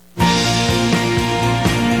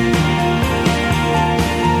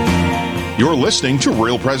You're listening to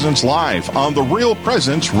Real Presence Live on the Real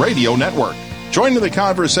Presence Radio Network. Join in the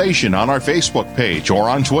conversation on our Facebook page or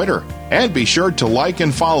on Twitter. And be sure to like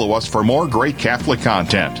and follow us for more great Catholic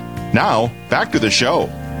content. Now, back to the show.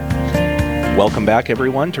 Welcome back,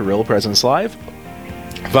 everyone, to Real Presence Live.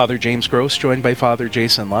 Father James Gross, joined by Father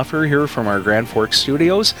Jason Luffer here from our Grand Forks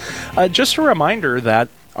studios. Just a reminder that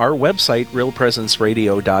our website,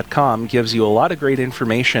 realpresenceradio.com, gives you a lot of great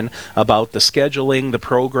information about the scheduling, the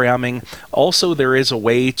programming. Also, there is a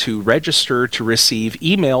way to register to receive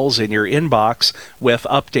emails in your inbox with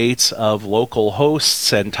updates of local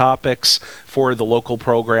hosts and topics for the local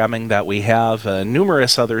programming that we have.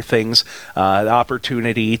 Numerous other things, the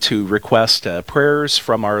opportunity to request prayers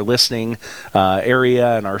from our listening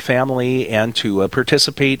area and our family, and to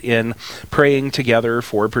participate in praying together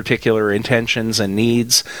for particular intentions and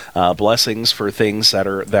needs. Blessings for things that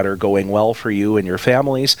are going well for you and your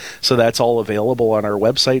families. So that's all available on our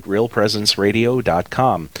website,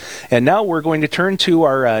 realpresenceradio.com. And now we're going to turn to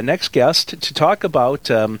our next guest to talk about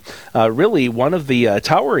really one of the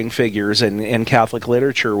towering figures in Catholic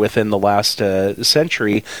literature within the last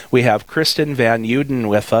century. We have Kristen Van Uden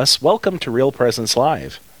with us. Welcome to Real Presence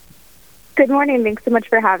Live. Good morning. Thanks so much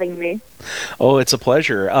for having me. Oh, it's a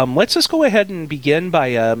pleasure. Let's just go ahead and begin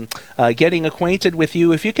by getting acquainted with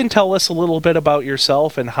you. If you can tell us a little bit about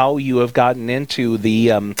yourself and how you have gotten into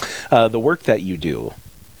the work that you do.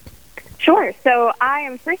 Sure. So I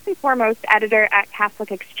am first and foremost editor at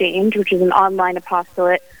Catholic Exchange, which is an online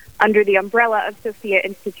apostolate under the umbrella of Sophia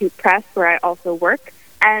Institute Press, where I also work.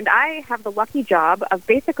 And I have the lucky job of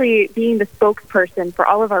basically being the spokesperson for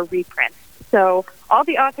all of our reprints. So all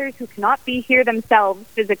the authors who cannot be here themselves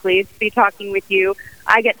physically to be talking with you,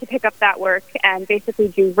 I get to pick up that work and basically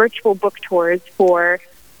do virtual book tours for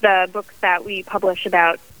the books that we publish,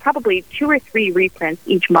 about probably 2 or 3 reprints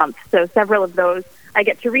each month. So several of those I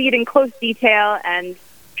get to read in close detail and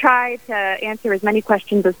try to answer as many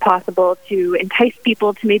questions as possible to entice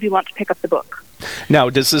people to maybe want to pick up the book. Now,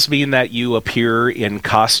 does this mean that you appear in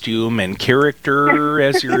costume and character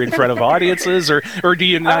as you're in front of audiences, or do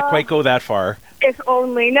you not quite go that far? If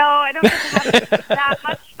only. No, I don't have that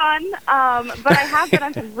much fun, but I have been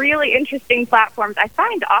on some really interesting platforms. I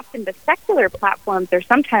find often the secular platforms are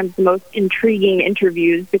sometimes the most intriguing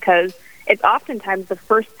interviews because it's oftentimes the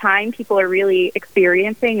first time people are really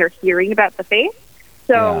experiencing or hearing about the faith.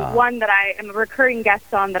 So one that I am a recurring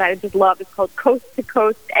guest on that I just love is called Coast to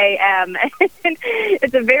Coast AM.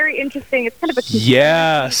 It's a very interesting, it's kind of a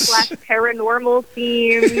paranormal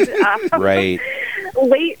themed right.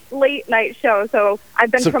 late night show. So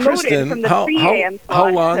I've been promoted Kristen, from the 3 a.m. slot. How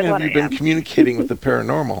long to have 1 you been communicating with the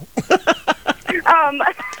paranormal?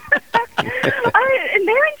 In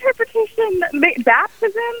their interpretation,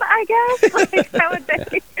 baptism, I guess. Like, how would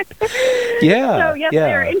they? So, yes,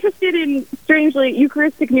 they're interested in, strangely,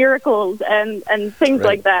 Eucharistic miracles and things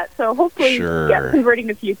like that. So, hopefully, converting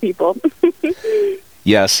a few people.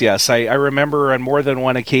 Yes. I remember on more than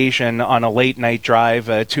one occasion on a late-night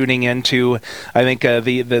drive tuning into, I think,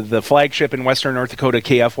 the flagship in Western North Dakota,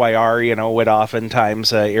 KFYR, would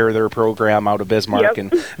oftentimes air their program out of Bismarck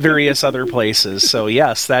and various other places. So,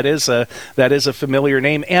 yes, that is a familiar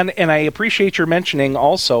name. And I appreciate your mentioning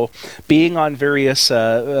also being on various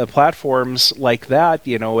platforms like that,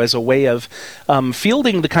 as a way of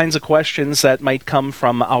fielding the kinds of questions that might come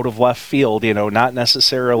from out of left field, not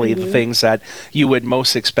necessarily the things that you would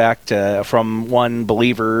most expect from one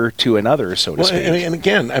believer to another, so to speak. And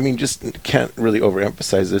again, I mean, just can't really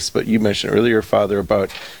overemphasize this, but you mentioned earlier, Father, about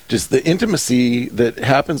just the intimacy that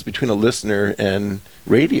happens between a listener and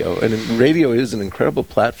radio. And radio is an incredible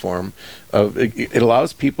platform. It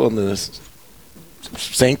allows people in this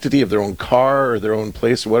sanctity of their own car or their own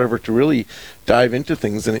place or whatever to really dive into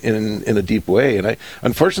things in a deep way. And I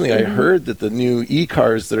heard that the new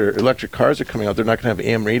e-cars that are electric cars are coming out, they're not going to have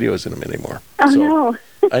AM radios in them anymore. No.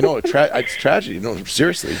 I know, it's tragedy. No,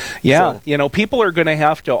 seriously. Yeah, people are going to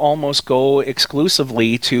have to almost go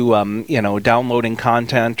exclusively to, downloading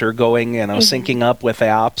content or going, syncing up with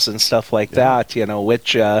apps and stuff like that,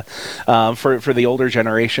 which for the older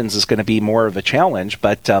generations is going to be more of a challenge.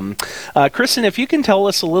 But, Kristen, if you can tell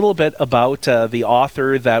us a little bit about the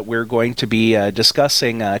author that we're going to be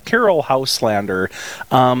discussing, Caryll Houselander.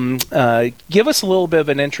 Give us a little bit of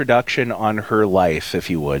an introduction on her life, if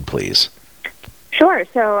you would, please. Sure.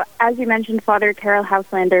 So, as you mentioned, Father Caryll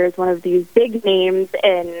Houselander is one of these big names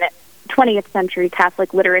in 20th century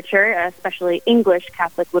Catholic literature, especially English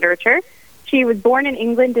Catholic literature. She was born in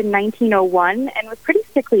England in 1901 and was pretty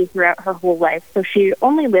sickly throughout her whole life, so she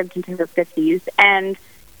only lived into her 50s. And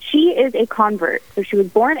she is a convert. So she was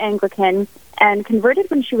born Anglican and converted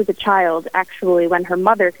when she was a child, actually, when her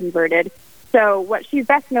mother converted. So what she's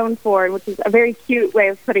best known for, which is a very cute way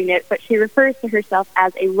of putting it, but she refers to herself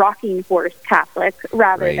as a rocking horse Catholic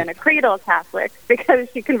rather than a cradle Catholic because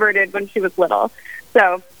she converted when she was little.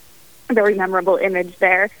 So a very memorable image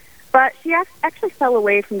there. But she actually fell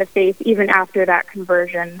away from the faith even after that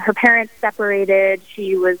conversion. Her parents separated.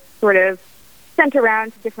 She was sort of sent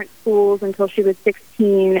around to different schools until she was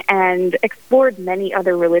 16 and explored many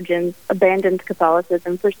other religions, abandoned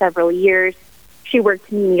Catholicism for several years. She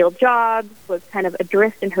worked menial jobs, was kind of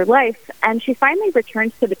adrift in her life, and she finally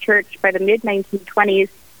returned to the church by the mid-1920s,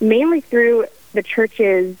 mainly through the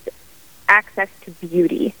church's access to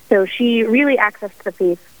beauty. So she really accessed the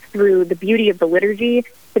faith through the beauty of the liturgy,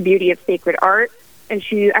 the beauty of sacred art, and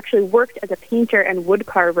she actually worked as a painter and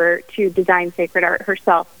woodcarver to design sacred art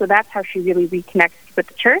herself. So that's how she really reconnected with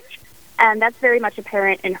the church. And that's very much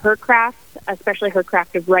apparent in her craft, especially her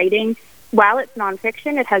craft of writing. While it's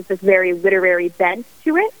nonfiction, it has this very literary bent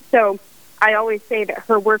to it. So I always say that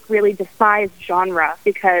her work really defies genre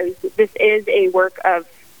because this is a work of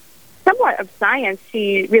somewhat of science.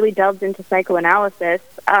 She really delves into psychoanalysis,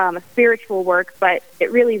 a spiritual work, but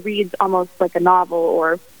it really reads almost like a novel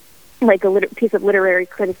or like a piece of literary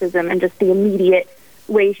criticism and just the immediate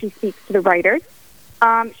way she speaks to the writers.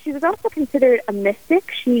 She was also considered a mystic.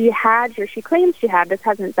 She claims she had, this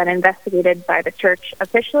hasn't been investigated by the church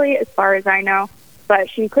officially as far as I know, but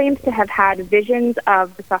she claims to have had visions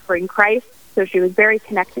of the suffering Christ, so she was very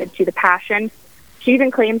connected to the Passion. She even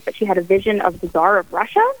claims that she had a vision of the Tsar of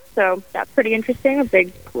Russia, so that's pretty interesting, a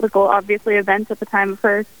big political, obviously, event at the time of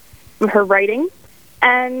her writing.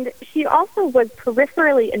 she also was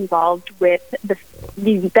peripherally involved with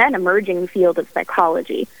the then emerging field of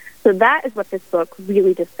psychology. So that is what this book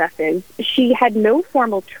really discusses. She had no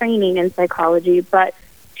formal training in psychology, but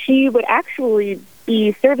she would actually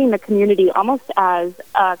be serving the community almost as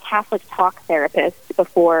a Catholic talk therapist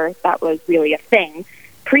before that was really a thing.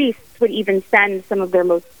 Priests would even send some of their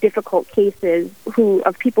most difficult cases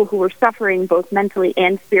of people who were suffering both mentally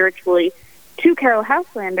and spiritually to Caryll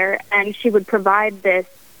Houselander, and she would provide this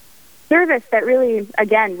service that really,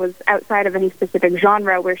 again, was outside of any specific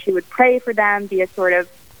genre, where she would pray for them, be a sort of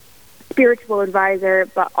spiritual advisor,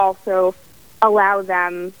 but also allow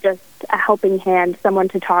them just a helping hand, someone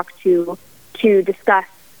to talk to discuss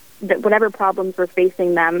whatever problems were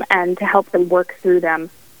facing them and to help them work through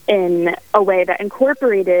them in a way that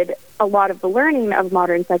incorporated a lot of the learning of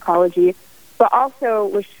modern psychology, but also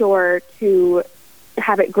was sure to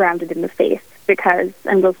have it grounded in the faith. Because,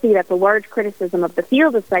 and we'll see that's a large criticism of the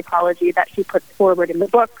field of psychology that she puts forward in the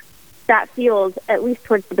book, that field, at least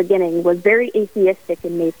towards the beginning, was very atheistic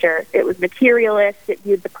in nature. It was materialist. It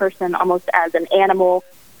viewed the person almost as an animal,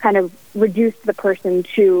 kind of reduced the person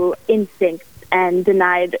to instincts and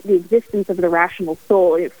denied the existence of the rational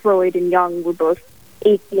soul. Freud and Jung were both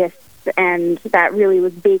atheists, and that really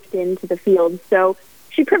was baked into the field. So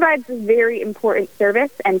she provides a very important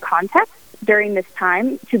service and context during this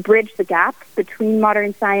time to bridge the gap between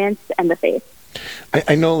modern science and the faith.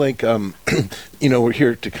 I know, like, we're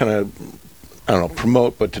here to kind of,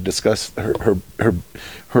 promote, but to discuss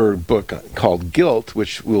her book called Guilt,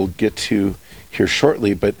 which we'll get to here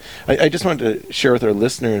shortly. But I just wanted to share with our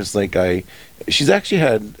listeners, she's actually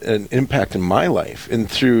had an impact in my life, and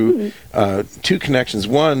through two connections.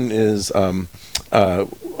 One is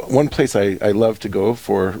one place I love to go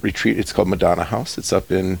for retreat. It's called Madonna House. It's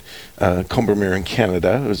up in Combermere in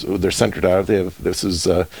Canada. They're centered out of. This is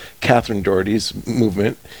Catherine Doherty's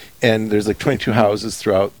movement, and there's 22 houses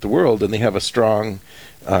throughout the world, and they have a strong.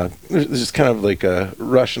 There's just kind of like a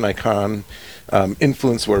Russian icon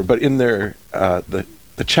influence word, but in their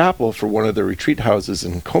the chapel for one of the retreat houses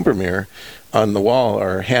in Combermere, on the wall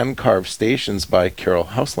are hand-carved stations by Caryll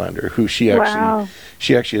Houselander, who she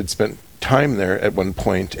actually had spent time there at one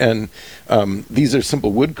point, and these are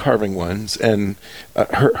simple wood carving ones, and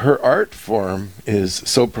her art form is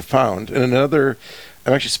so profound. And I'm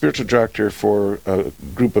actually spiritual director for a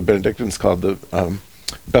group of Benedictines called the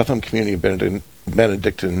Bethlehem Community of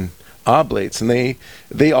Benedictine Oblates, and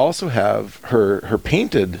they also have her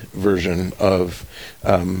painted version of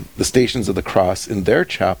the Stations of the Cross in their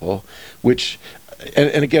chapel, which,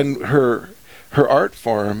 and again, her art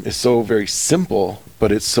form is so very simple,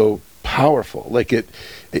 but it's so powerful.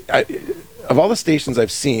 Of all the stations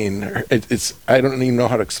I've seen, I don't even know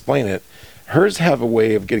how to explain it. Hers have a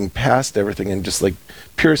way of getting past everything and just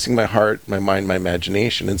piercing my heart, my mind, my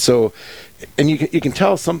imagination. And so, and you can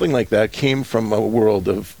tell something like that came from a world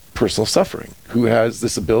of personal suffering, who has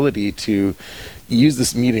this ability to use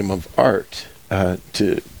this medium of art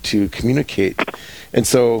to communicate. And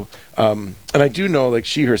so, and I do know,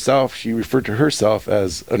 she referred to herself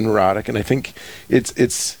as a neurotic, and I think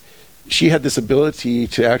she had this ability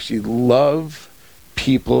to actually love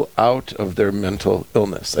people out of their mental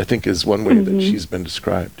illness, I think is one way that she's been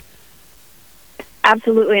described.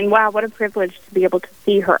 Absolutely. And wow, what a privilege to be able to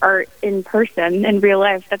see her art in person, in real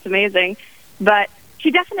life. That's amazing. But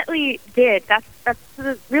she definitely did. That's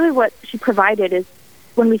really what she provided. Is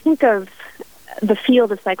when we think of the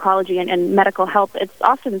field of psychology and medical health, it's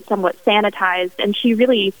often somewhat sanitized, and she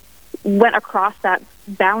really went across that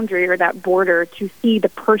boundary or that border to see the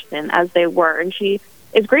person as they were. And she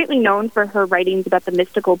is greatly known for her writings about the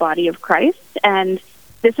mystical body of Christ, and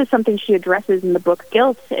this is something she addresses in the book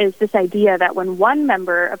Guilt, is this idea that when one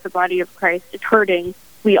member of the body of Christ is hurting,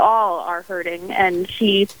 we all are hurting. And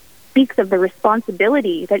she speaks of the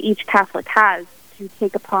responsibility that each Catholic has to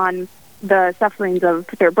take upon the sufferings of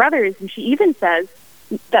their brothers. And she even says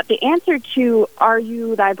that the answer to, are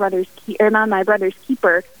you thy brother's am I my brother's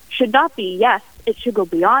keeper, should not be yes, it should go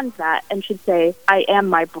beyond that and should say, I am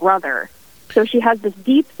my brother. So she has this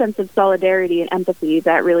deep sense of solidarity and empathy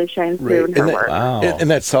that really shines through in her work. Wow.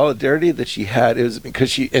 And that solidarity that she had is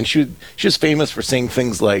because she was famous for saying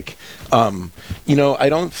things like, I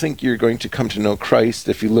don't think you're going to come to know Christ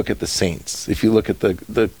if you look at the saints, if you look at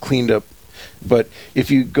the cleaned up, but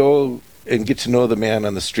if you go and get to know the man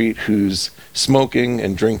on the street who's smoking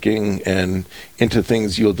and drinking and into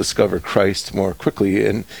things, you'll discover Christ more quickly.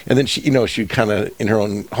 And then she kind of, in her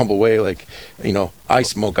own humble way, like, I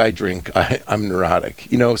smoke, I drink, I'm neurotic.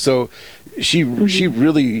 So she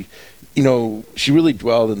really, she really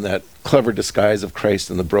dwelled in that clever disguise of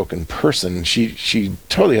Christ in the broken person. She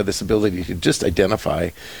totally had this ability to just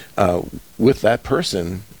identify with that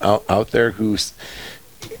person out there who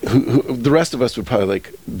the rest of us would probably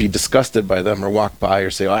be disgusted by them or walk by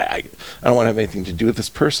or say, I don't want to have anything to do with this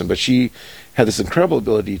person. But she had this incredible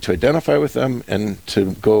ability to identify with them and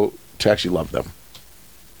to go to actually love them.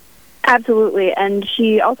 Absolutely. And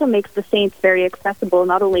she also makes the saints very accessible,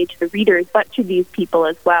 not only to the readers, but to these people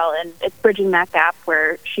as well. And it's bridging that gap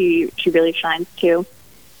where she really shines too.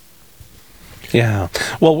 Yeah.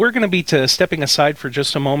 Well, we're going to be stepping aside for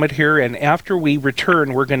just a moment here, and after we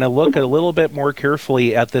return, we're going to look a little bit more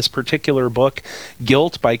carefully at this particular book,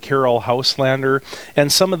 Guilt by Caryll Houselander, and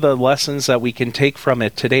some of the lessons that we can take from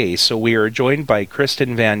it today. So we are joined by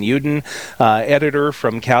Kristen Van Uden, editor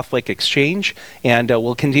from Catholic Exchange, and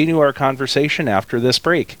we'll continue our conversation after this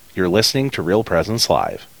break. You're listening to Real Presence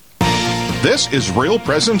Live. This is Real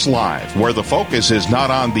Presence Live, where the focus is not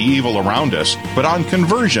on the evil around us, but on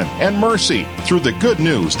conversion and mercy through the good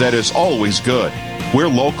news that is always good. We're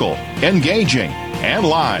local, engaging, and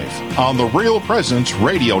live on the Real Presence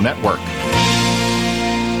Radio Network.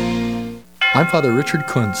 I'm Father Richard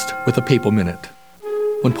Kunst with a Papal Minute.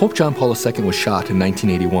 When Pope John Paul II was shot in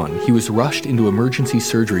 1981, he was rushed into emergency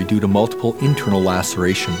surgery due to multiple internal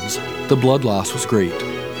lacerations. The blood loss was great.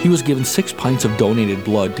 He was given 6 pints of donated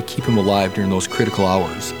blood to keep him alive during those critical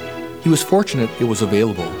hours. He was fortunate it was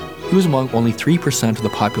available. He was among only 3% of the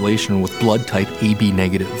population with blood type AB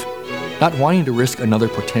negative. Not wanting to risk another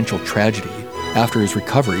potential tragedy, after his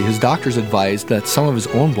recovery, his doctors advised that some of his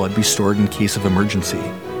own blood be stored in case of emergency.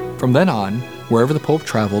 From then on, wherever the Pope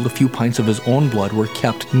traveled, a few pints of his own blood were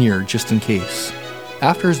kept near just in case.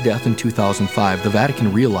 After his death in 2005, the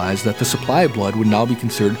Vatican realized that the supply of blood would now be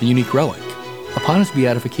considered a unique relic. Upon his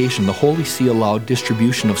beatification, the Holy See allowed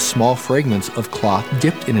distribution of small fragments of cloth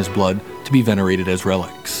dipped in his blood to be venerated as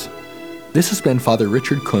relics. This has been Father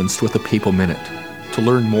Richard Kunst with the Papal Minute. To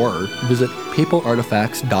learn more, visit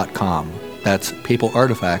papalartifacts.com. That's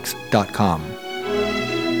papalartifacts.com.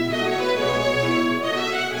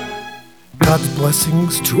 God's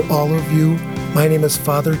blessings to all of you. My name is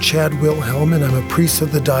Father Chad Wilhelm, and I'm a priest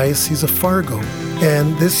of the Diocese of Fargo.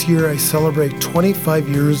 And this year I celebrate 25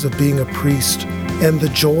 years of being a priest. And the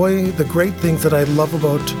joy, the great things that I love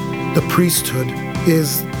about the priesthood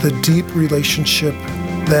is the deep relationship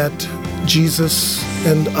that Jesus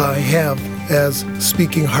and I have as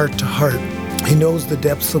speaking heart to heart. He knows the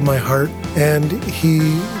depths of my heart, and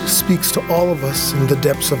he speaks to all of us in the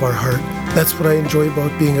depths of our heart. That's what I enjoy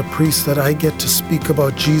about being a priest, that I get to speak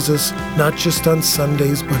about Jesus, not just on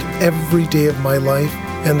Sundays, but every day of my life,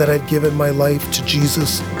 and that I've given my life to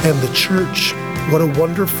Jesus and the church. What a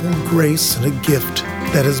wonderful grace and a gift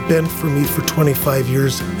that has been for me for 25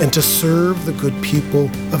 years, and to serve the good people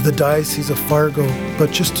of the Diocese of Fargo,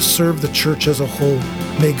 but just to serve the church as a whole.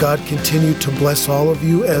 May God continue to bless all of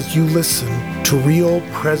you as you listen to Real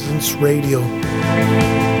Presence Radio.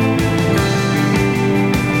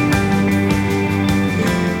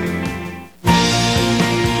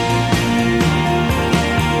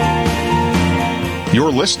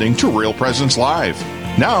 You're listening to Real Presence Live.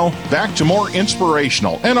 Now, back to more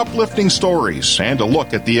inspirational and uplifting stories and a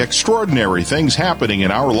look at the extraordinary things happening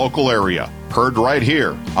in our local area. Heard right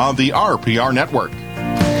here on the RPR Network.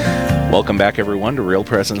 Welcome back, everyone, to Real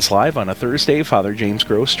Presence Live on a Thursday. Father James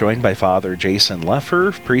Gross, joined by Father Jason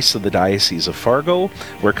Leffer, priest of the Diocese of Fargo.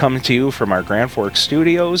 We're coming to you from our Grand Forks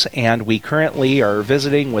studios, and we currently are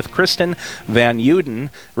visiting with Kristen Van Uden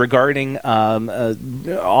regarding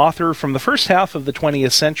author from the first half of the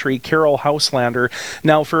 20th century, Caryll Houselander.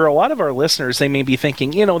 Now, for a lot of our listeners, they may be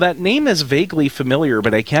thinking, that name is vaguely familiar,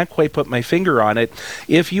 but I can't quite put my finger on it.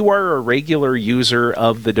 If you are a regular user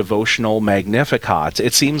of the devotional Magnificat,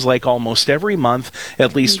 it seems like almost every month,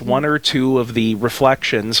 at least one or two of the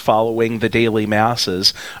reflections following the daily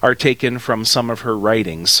masses are taken from some of her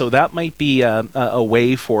writings. So that might be a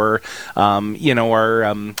way for,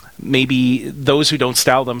 our maybe those who don't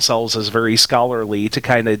style themselves as very scholarly to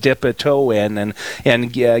kind of dip a toe in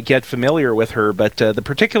and get familiar with her. But the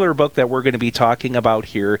particular book that we're going to be talking about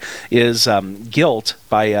here is Guilt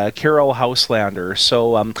by Caryll Houselander.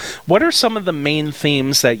 So what are some of the main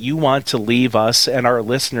themes that you want to leave us and our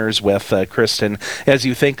listeners with, Kristen, as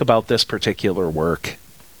you think about this particular work?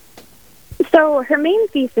 So her main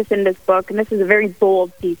thesis in this book, and this is a very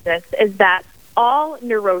bold thesis, is that all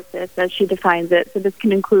neurosis, as she defines it, so this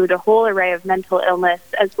can include a whole array of mental illness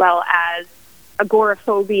as well as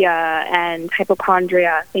agoraphobia and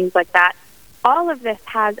hypochondria, things like that, all of this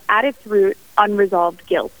has at its root unresolved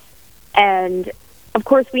guilt. And of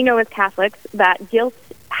course, we know as Catholics that guilt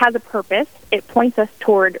has a purpose. It points us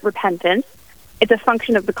toward repentance. It's a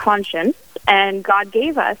function of the conscience, and God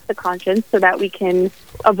gave us the conscience so that we can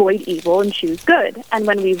avoid evil and choose good. And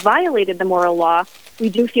when we violated the moral law, we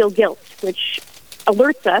do feel guilt, which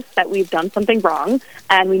alerts us that we've done something wrong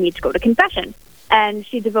and we need to go to confession. And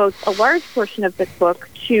she devotes a large portion of this book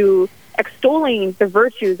to extolling the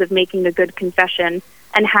virtues of making a good confession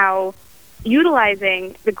and how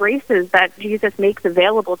utilizing the graces that Jesus makes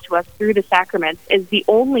available to us through the sacraments is the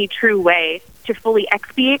only true way to fully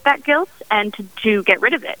expiate that guilt and to get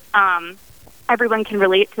rid of it. Everyone can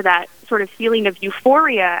relate to that sort of feeling of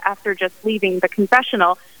euphoria after just leaving the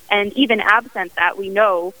confessional, and even absent that, we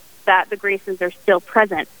know that the graces are still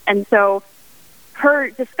present. And so her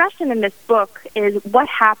discussion in this book is what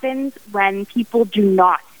happens when people do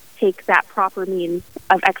not take that proper means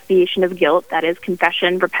of expiation of guilt, that is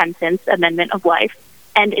confession, repentance, amendment of life,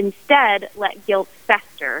 and instead let guilt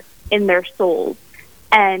fester in their souls.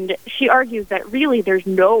 And she argues that really there's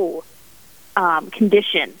no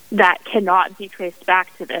condition that cannot be traced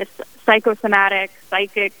back to this. Psychosomatic,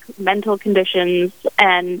 psychic, mental conditions,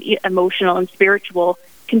 and emotional and spiritual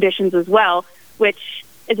conditions as well, which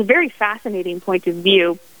is a very fascinating point of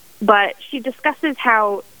view. But she discusses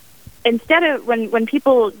how instead of when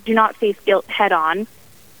people do not face guilt head on,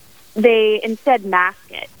 they instead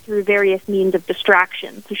mask it through various means of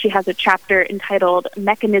distraction. So she has a chapter entitled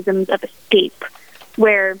Mechanisms of Escape,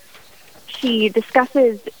 where she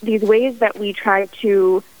discusses these ways that we try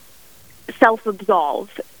to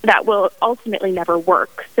self-absolve that will ultimately never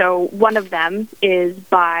work. So one of them is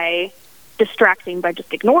by distracting, by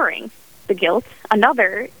just ignoring the guilt.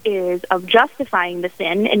 Another is of justifying the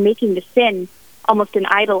sin and making the sin almost an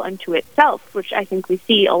idol unto itself, which I think we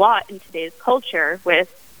see a lot in today's culture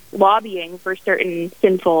with lobbying for certain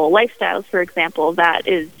sinful lifestyles, for example. That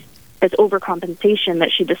is this overcompensation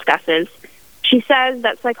that she discusses. She says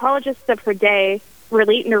that psychologists of her day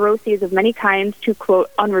relate neuroses of many kinds to, quote,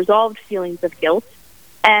 unresolved feelings of guilt,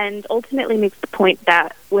 and ultimately makes the point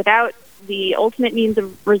that without the ultimate means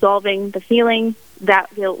of resolving the feeling,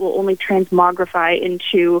 that guilt will only transmogrify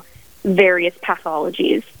into various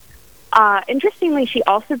pathologies. Interestingly, she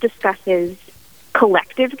also discusses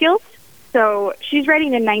collective guilt. So she's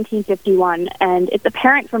writing in 1951, and it's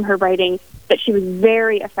apparent from her writing that she was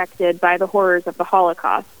very affected by the horrors of the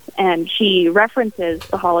Holocaust, and she references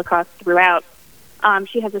the Holocaust throughout.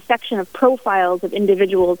 She has a section of profiles of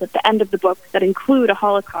individuals at the end of the book that include a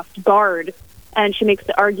Holocaust guard, and she makes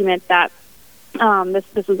the argument that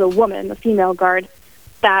this was a woman, a female guard,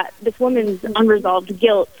 that this woman's unresolved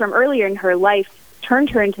guilt from earlier in her life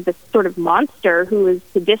turned her into this sort of monster who was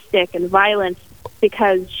sadistic and violent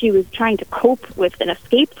because she was trying to cope with and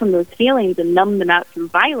escape from those feelings and numb them out through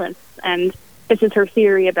violence. And this is her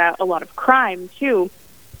theory about a lot of crime, too.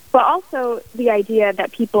 But also the idea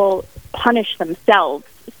that people punish themselves.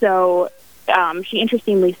 So she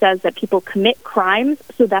interestingly says that people commit crimes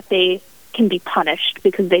so that they can be punished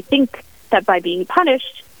because they think that by being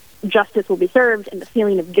punished, justice will be served and the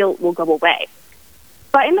feeling of guilt will go away.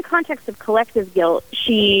 But in the context of collective guilt,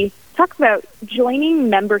 she talks about joining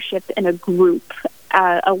membership in a group,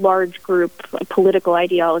 a large group, a political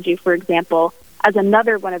ideology, for example, as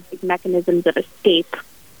another one of these mechanisms of escape.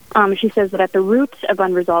 She says that at the root of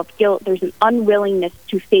unresolved guilt, there's an unwillingness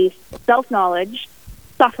to face self-knowledge,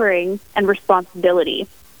 suffering, and responsibility.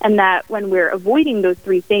 And that when we're avoiding those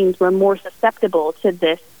three things, we're more susceptible to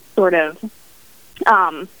this sort of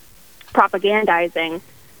propagandizing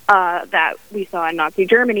that we saw in Nazi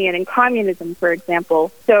Germany and in communism, for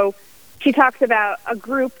example. So she talks about a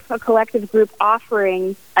collective group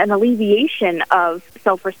offering an alleviation of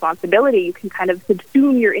self-responsibility. You can kind of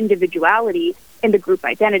subsume your individuality in the group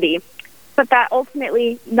identity, but that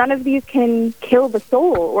ultimately none of these can kill the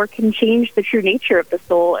soul or can change the true nature of the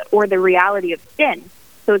soul or the reality of sin.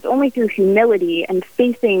 So it's only through humility and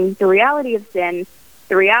facing the reality of sin,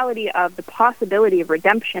 the reality of the possibility of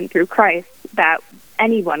redemption through Christ, that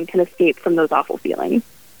anyone can escape from those awful feelings.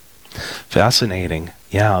 Fascinating.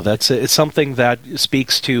 Yeah, it's something that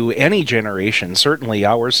speaks to any generation, certainly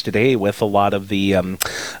ours today, with a lot of the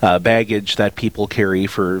baggage that people carry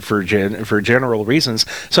for general reasons.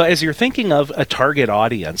 So as you're thinking of a target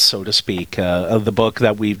audience, so to speak, of the book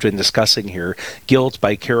that we've been discussing here, Guilt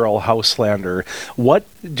by Caryll Houselander, what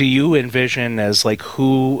do you envision as like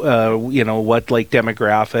who, what like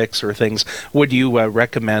demographics or things would you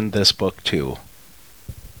recommend this book to?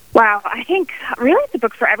 Wow, I think really it's a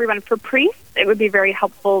book for everyone. For priests, it would be very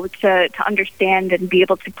helpful to understand and be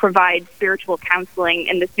able to provide spiritual counseling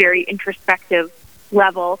in this very introspective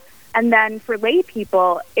level. And then for lay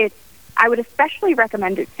people, I would especially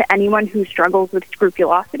recommend it to anyone who struggles with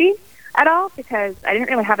scrupulosity at all, because I didn't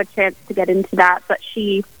really have a chance to get into that, but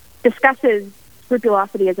she discusses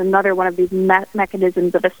scrupulosity as another one of these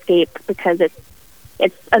mechanisms of escape, because it's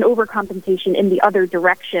an overcompensation in the other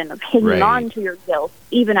direction of hanging on to your guilt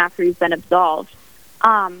even after you've been absolved.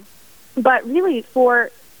 But really, for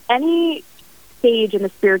any stage in the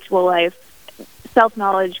spiritual life,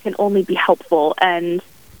 self-knowledge can only be helpful. And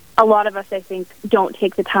a lot of us, I think, don't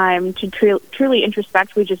take the time to truly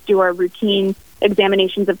introspect. We just do our routine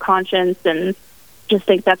examinations of conscience and just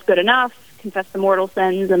think that's good enough, confess the mortal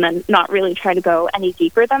sins, and then not really try to go any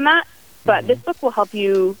deeper than that. But this book will help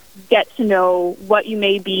you get to know what you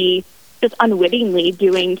may be just unwittingly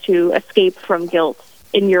doing to escape from guilt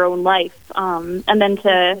in your own life, and then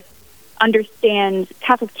to understand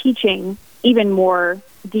Catholic teaching even more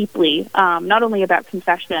deeply, not only about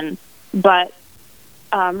confession, but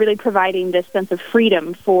really providing this sense of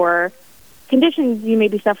freedom for conditions you may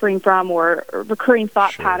be suffering from or recurring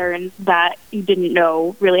thought patterns that you didn't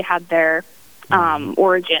know really had their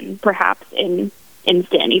origin, perhaps, in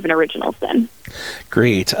sin, even original sin.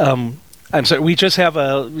 Great. I'm sorry. We just have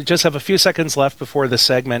a few seconds left before the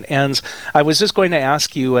segment ends. I was just going to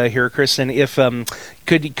ask you here, Kristen, if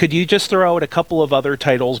could you just throw out a couple of other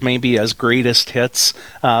titles, maybe as greatest hits,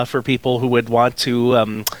 for people who would want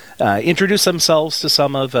to introduce themselves to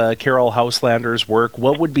some of Caryll Houselander's work?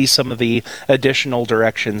 What would be some of the additional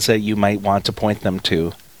directions that you might want to point them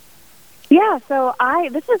to? Yeah, so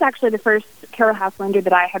this was actually the first Caryll Houselander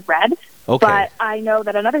that I had read. Okay. But I know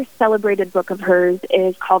that another celebrated book of hers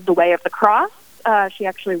is called The Way of the Cross. She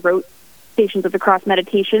actually wrote Stations of the Cross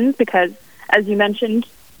Meditations because, as you mentioned,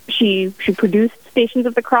 she produced Stations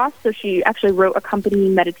of the Cross, so she actually wrote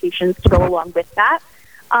accompanying meditations to go along with that.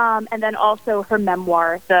 And then also her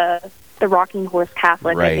memoir, The Rocking Horse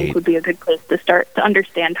Catholic, I think would be a good place to start to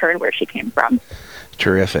understand her and where she came from.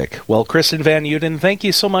 Terrific. Well, Kristen Van Uden, thank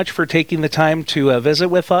you so much for taking the time to visit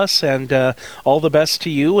with us, and all the best to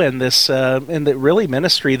you and this in the really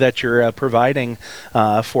ministry that you're providing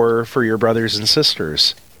for your brothers and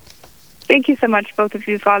sisters. Thank you so much, both of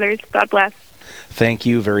you, fathers. God bless. Thank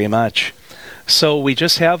you very much. So we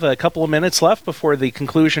just have a couple of minutes left before the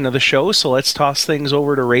conclusion of the show, so let's toss things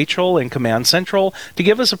over to Rachel in Command Central to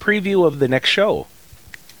give us a preview of the next show.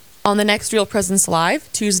 On the next Real Presence Live,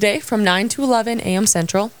 Tuesday from 9 to 11 a.m.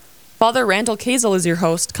 Central, Father Randall Kazel is your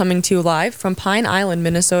host, coming to you live from Pine Island,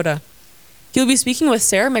 Minnesota. He'll be speaking with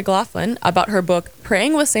Sarah McLaughlin about her book,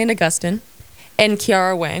 Praying with St. Augustine, and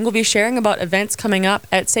Kiara Wang will be sharing about events coming up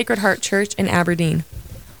at Sacred Heart Church in Aberdeen.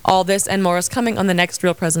 All this and more is coming on the next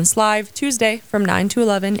Real Presence Live, Tuesday from 9 to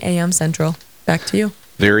 11 a.m. Central. Back to you.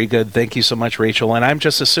 Very good. Thank you so much, Rachel. And I'm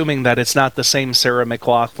just assuming that it's not the same Sarah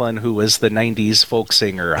McLaughlin who was the 90s folk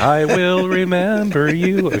singer. I will remember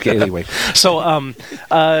you. Okay, anyway. So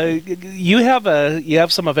you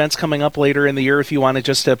have some events coming up later in the year. If you want to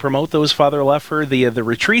just promote those, Father Leffer, the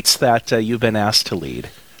retreats that you've been asked to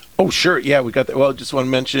lead. Oh, sure. Yeah, we got that. Well, just want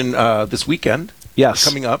to mention this weekend. Yes.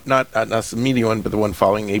 Coming up, not the meeting one, but the one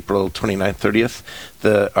following April 29th,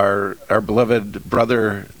 30th. Our beloved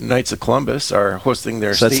brother Knights of Columbus are hosting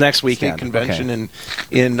their that's next weekend. State convention, and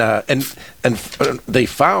they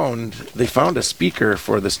found a speaker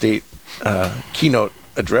for the state keynote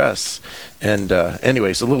address. And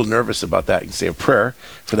anyways, a little nervous about that. You can say a prayer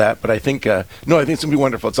for that, but I think I think it's gonna be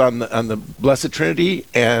wonderful. It's on the Blessed Trinity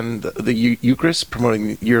and the Eucharist,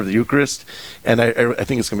 promoting the Year of the Eucharist, and I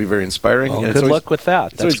think it's gonna be very inspiring. Well, and good luck with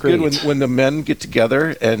that. That's great. Good when the men get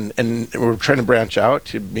together, and we're trying to branch out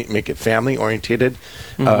to make it family orientated.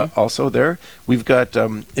 Also, there we've got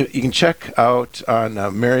you can check out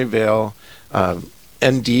on Maryvale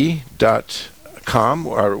nd.com,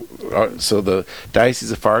 so the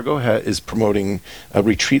Diocese of Fargo is promoting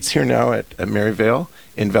retreats here now at Maryvale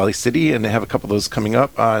in Valley City, and they have a couple of those coming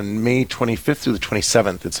up on May 25th through the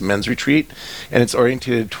 27th. It's a men's retreat, and it's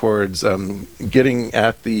oriented towards getting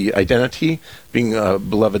at the identity, being a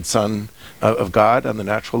beloved son of God on the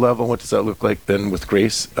natural level. What does that look like then with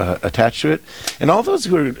grace attached to it? And all those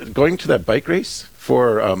who are going to that bike race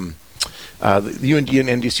for the UND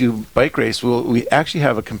and NDSU bike race, we actually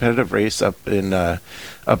have a competitive race up in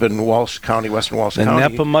Walsh County, Western Walsh County. The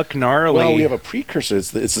Nepamuck Gnarly. Well, we have a precursor. It's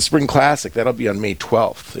the Spring Classic. That'll be on May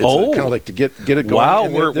 12th. It's kind of like to get it going. Wow,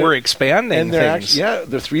 we're expanding and things.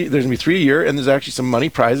 There's going to be 3 a year, and there's actually some money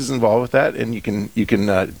prizes involved with that. And you can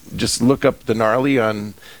just look up the Gnarly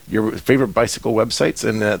on your favorite bicycle websites,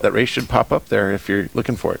 and that race should pop up there if you're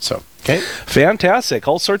looking for it. So. Okay. Fantastic.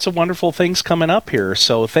 All sorts of wonderful things coming up here.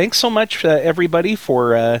 So thanks so much, everybody,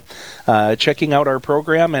 for checking out our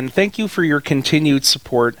program, and thank you for your continued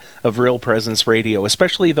support of Real Presence Radio,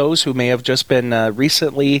 especially those who may have just been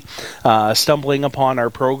recently stumbling upon our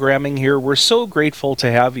programming here. We're so grateful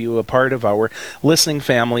to have you a part of our listening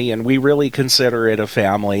family, and we really consider it a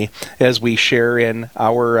family as we share in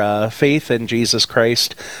our faith in Jesus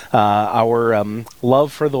Christ, our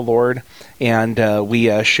love for the Lord, and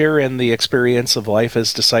we share in the experience of life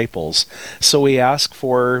as disciples. So we ask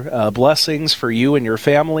for blessings for you and your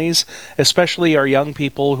families, especially our young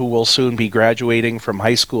people who will soon be graduating from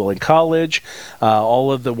high school and college,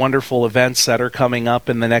 all of the wonderful events that are coming up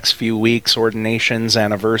in the next few weeks, ordinations,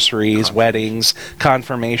 anniversaries, weddings,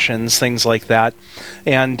 confirmations, things like that.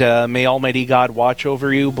 And may Almighty God watch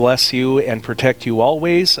over you, bless you, and protect you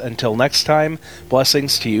always. Until next time,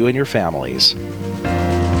 blessings to you and your families.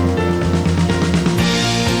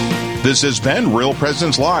 This has been Real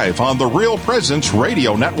Presence Live on the Real Presence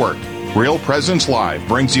Radio Network. Real Presence Live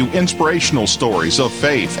brings you inspirational stories of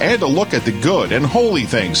faith and a look at the good and holy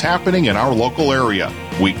things happening in our local area.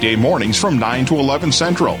 Weekday mornings from 9 to 11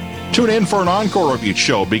 Central. Tune in for an encore of each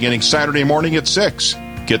show beginning Saturday morning at 6.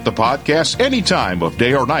 Get the podcast anytime of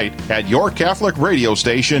day or night at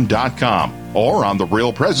yourcatholicradiostation.com or on the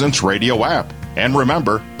Real Presence Radio app. And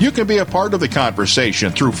remember, you can be a part of the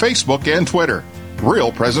conversation through Facebook and Twitter.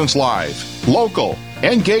 Real Presence Live. Local,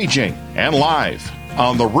 engaging, and live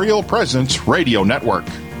on the Real Presence Radio Network.